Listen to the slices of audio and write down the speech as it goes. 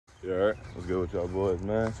Yeah, all right. What's good with y'all boys,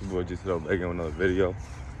 man? It's your boy just hit up making another video.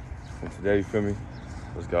 And today, you feel me?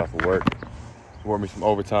 Let's go off for work. Work me some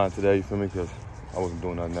overtime today, you feel me? Because I wasn't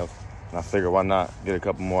doing nothing else. And I figured why not get a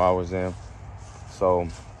couple more hours in. So,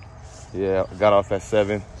 yeah, I got off at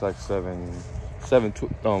 7. It's like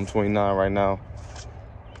 7:29 right now.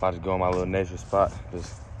 About to go on my little nature spot.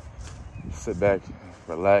 Just sit back,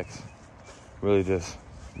 relax, really just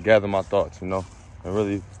gather my thoughts, you know? And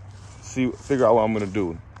really figure out what I'm gonna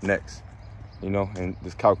do next, you know, and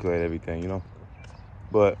just calculate everything, you know.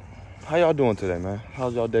 But how y'all doing today, man?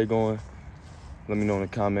 How's y'all day going? Let me know in the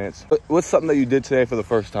comments. What's something that you did today for the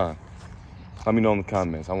first time? Let me know in the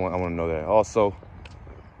comments. I want to know that. Also,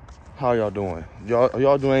 how y'all doing? Are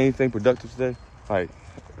y'all doing anything productive today? Like,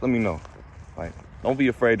 let me know. Like, don't be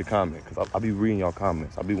afraid to comment, because I'll be reading y'all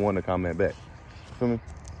comments. I'll be wanting to comment back. You feel me?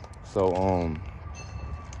 So,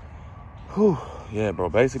 yeah, bro,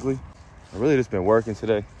 basically, I really just been working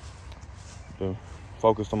today. Been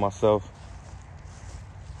focused on myself.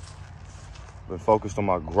 Been focused on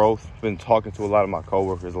my growth. Been talking to a lot of my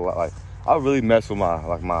coworkers a lot. Like, I really mess with my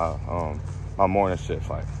morning shift.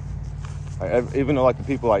 Like even though the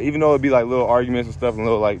people even though it'd be like little arguments and stuff and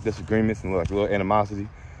little disagreements and little animosity,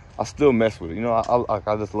 I still mess with it. You know,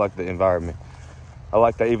 I just like the environment. I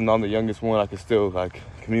like that even though I'm the youngest one, I can still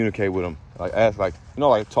communicate with them. Ask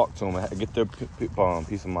talk to them and get their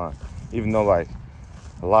peace of mind. Even though a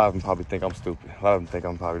lot of them probably think I'm stupid. A lot of them think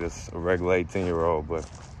I'm probably just a regular 18-year-old, but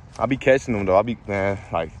I be catching them though. I be, man,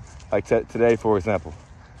 today, for example,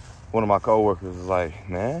 one of my coworkers was like,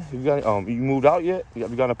 man, you moved out yet? You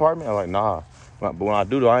got an apartment? I'm like, nah. But when I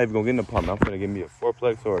do though, I ain't even gonna get an apartment. I'm gonna get me a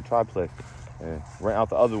 4-plex or a triplex and rent out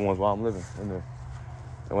the other ones while I'm living in there.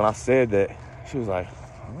 And when I said that, she was like,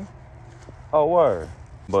 huh? Oh, word.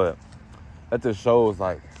 But that just shows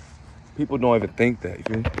people don't even think that, you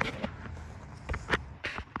feel me?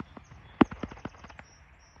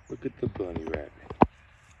 Look at the bunny rabbit.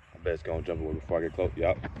 I bet it's gonna jump away before I get close.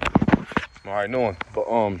 Yup. I'm already knowing. But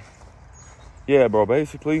yeah, bro,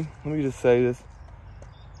 basically, let me just say this.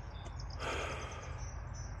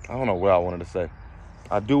 I don't know what I wanted to say.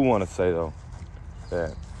 I do want to say though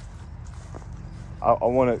that I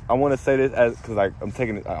want to say this because I'm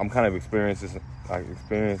kind of experiencing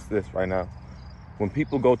this right now. When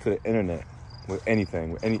people go to the internet with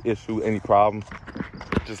anything, with any issue, any problem,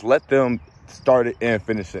 just let them start it and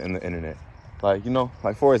finish it in the internet. For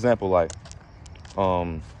example, a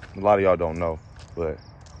lot of y'all don't know, but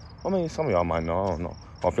I mean, some of y'all might know. I don't know.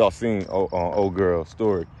 Or if y'all seen Old Girl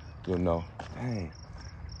Story, you'll know. Dang,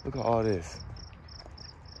 look at all this.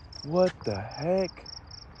 What the heck?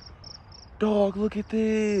 Dog, look at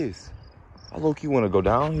this. I low-key want to go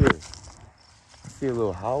down here. I see a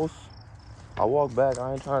little house. I walk back.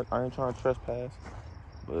 I ain't trying to trespass.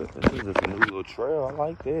 But this is just a new little trail. I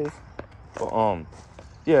like this. But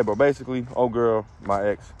yeah, but basically, old girl, my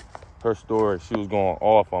ex, her story, she was going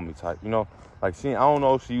off on me type, you know? I don't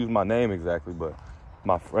know if she used my name exactly, but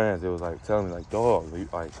my friends, it was telling me dog, did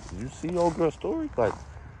you see old girl's story? I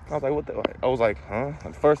was like, what the, I was like, huh?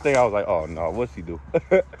 The first thing I was like, oh no, what'd she do?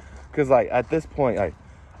 Cause at this point, I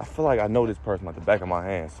feel like I know this person like the back of my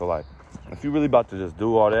hand. So if you really about to just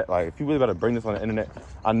do all that, if you really about to bring this on the internet,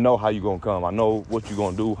 I know how you gonna come. I know what you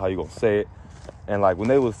gonna do, how you gonna say it. And when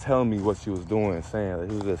they was telling me what she was doing and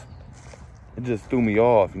saying, it just threw me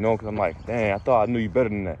off, you know? Cause I'm like, dang, I thought I knew you better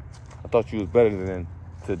than that. I thought you was better than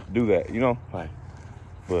to do that, you know?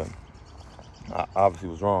 But I obviously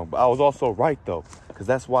was wrong. But I was also right though, cause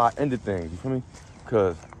that's why I ended things, you feel me?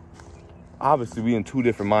 Cause obviously we in two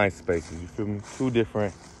different mind spaces, you feel me? Two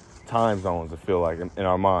different time zones, I feel like, in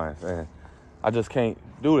our minds. And I just can't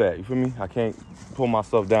do that, you feel me? I can't pull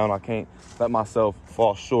myself down. I can't let myself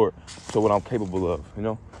fall short to what I'm capable of, you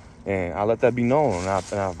know? And I let that be known, and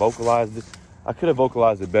I vocalized it. I could have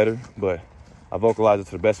vocalized it better, but I vocalized it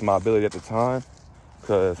to the best of my ability at the time,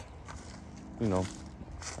 because, you know,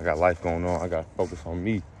 I got life going on. I got to focus on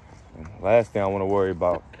me. And the last thing I want to worry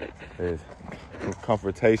about is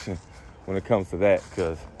confrontation when it comes to that,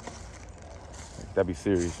 because that'd be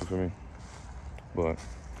serious, you feel me? But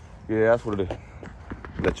yeah, that's what it is.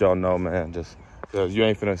 Let y'all know, man. Just because you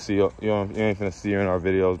ain't finna see her in our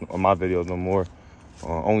videos or my videos no more.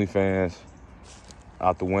 OnlyFans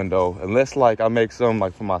out the window, unless I make some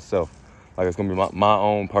for myself. It's gonna be my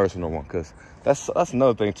own personal one, because that's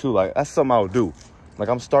another thing too. That's something I would do.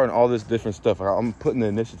 I'm starting all this different stuff. I'm putting the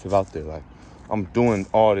initiative out there. I'm doing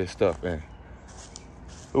all this stuff, and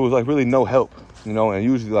it was really no help, you know. And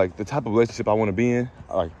usually the type of relationship I want to be in,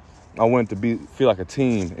 I want it to feel like a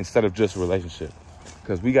team instead of just a relationship,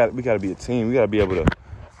 because we got to be a team. We got to be able to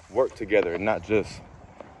work together and not just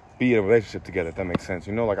be in a relationship together, if that makes sense.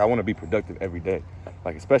 You know, like I want to be productive every day.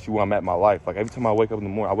 Like especially when I'm at my life. Like every time I wake up in the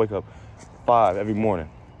morning, I wake up 5 every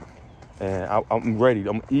morning. And I'm ready.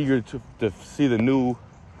 I'm eager to see the new,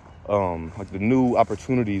 like the new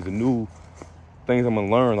opportunities, the new things I'm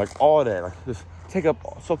gonna learn, like all that. Like just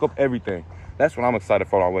soak up everything. That's what I'm excited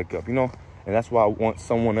for when I wake up, you know? And that's why I want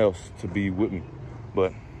someone else to be with me.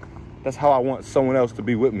 But that's how I want someone else to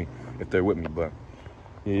be with me, if they're with me. But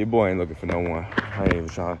yeah, your boy ain't looking for no one. I ain't even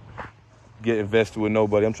trying to get invested with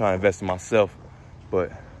nobody. I'm trying to invest in myself.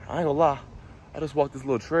 But I ain't gonna lie, I just walked this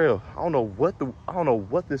little trail. I don't know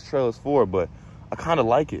what this trail is for, but I kind of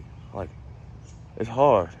like it. Like, it's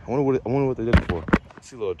hard. I wonder what they did it for. I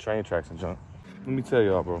see little train tracks and junk. Let me tell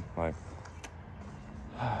y'all, bro. Like,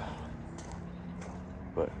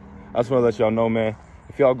 but I just want to let y'all know, man.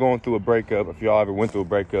 If y'all going through a breakup, if y'all ever went through a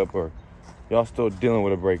breakup, or y'all still dealing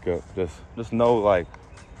with a breakup, just know, like,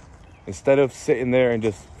 instead of sitting there and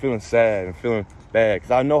just feeling sad and feeling bad,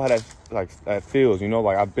 because I know how that feels, you know.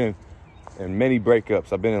 Like, I've been in many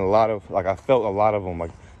breakups. I've been in a lot of, like, I felt a lot of them,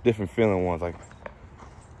 like different feeling ones. Like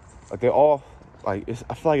they're all, like,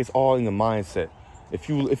 I feel like it's all in the mindset. If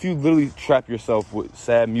you literally trap yourself with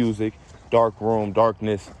sad music, dark room,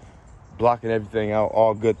 darkness, blocking everything out,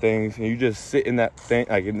 all good things, and you just sit in that thing,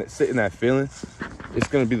 like sit in that feeling, it's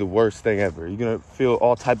gonna be the worst thing ever. You're gonna feel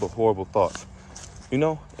all type of horrible thoughts. You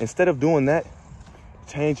know, instead of doing that,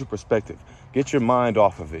 change your perspective. Get your mind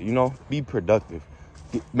off of it. You know, be productive.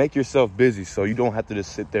 Make yourself busy so you don't have to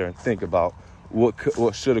just sit there and think about what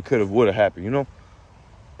shoulda, coulda, woulda happened. You know,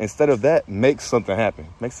 instead of that, make something happen.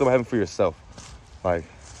 Make something happen for yourself. Like,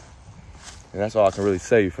 and that's all I can really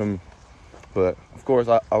say. You feel me? But of course,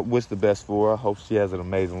 I wish the best for her. I hope she has an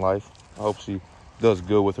amazing life. I hope she does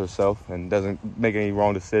good with herself and doesn't make any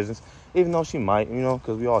wrong decisions. Even though she might, you know,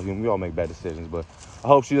 because we all human, we all make bad decisions. But I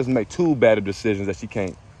hope she doesn't make too bad of decisions that she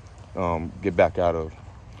can't get back out of.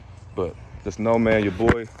 But just know, man, your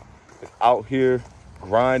boy is out here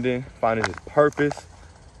grinding, finding his purpose.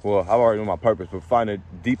 Well, I already know my purpose, but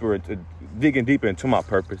digging deeper into my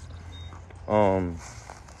purpose. Yeah,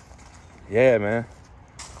 man.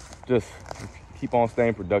 Just keep on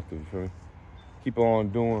staying productive, you feel me? Keep on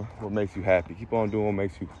doing what makes you happy. Keep on doing what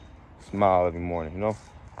makes you smile every morning, you know?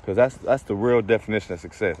 Because that's the real definition of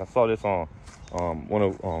success. I saw this on one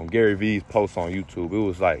of Gary Vee's posts on YouTube. It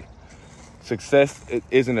was like, success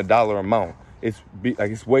isn't a dollar amount. It's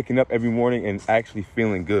waking up every morning and actually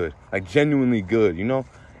feeling good, like genuinely good, you know?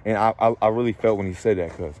 And I really felt when he said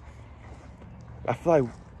that, because I feel like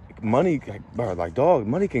money,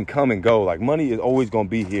 money can come and go. Like, money is always gonna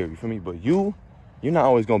be here, you feel me? But you're not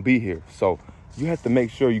always gonna be here. So you have to make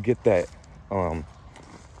sure you get that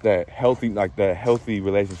healthy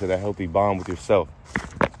relationship, that healthy bond with yourself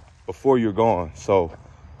before you're gone, so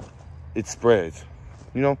it spreads.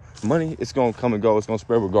 You know, money, it's gonna come and go. It's gonna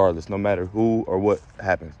spread regardless, no matter who or what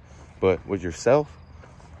happens. But with yourself,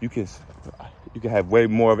 you can have way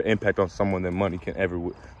more of an impact on someone than money can ever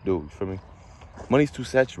do. You feel me? Money's too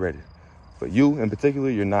saturated, but you in particular,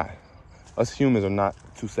 you're not. Us humans are not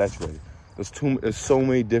too saturated. There's so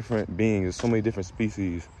many different beings, there's so many different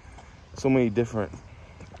species, so many different,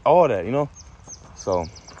 all that, you know? So,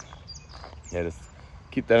 yeah, just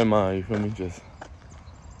keep that in mind, you feel me? Just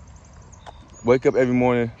wake up every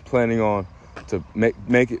morning planning on to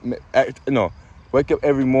wake up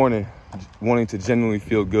every morning wanting to genuinely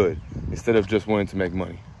feel good instead of just wanting to make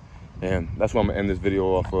money. And that's what I'm gonna end this video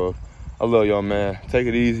off of. I love y'all, man. Take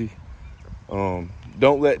it easy. Don't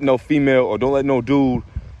let no female or don't let no dude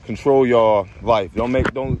control your life. Don't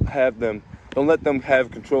let them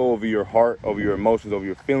have control over your heart, over your emotions, over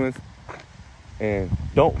your feelings. And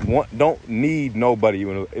don't need nobody in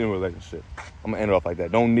a relationship. I'm gonna end it off like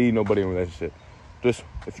that. Don't need nobody in a relationship. Just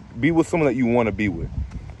be with someone that you want to be with,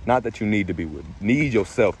 not that you need to be with. Need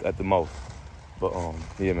yourself at the most. But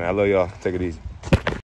yeah, man, I love y'all. Take it easy.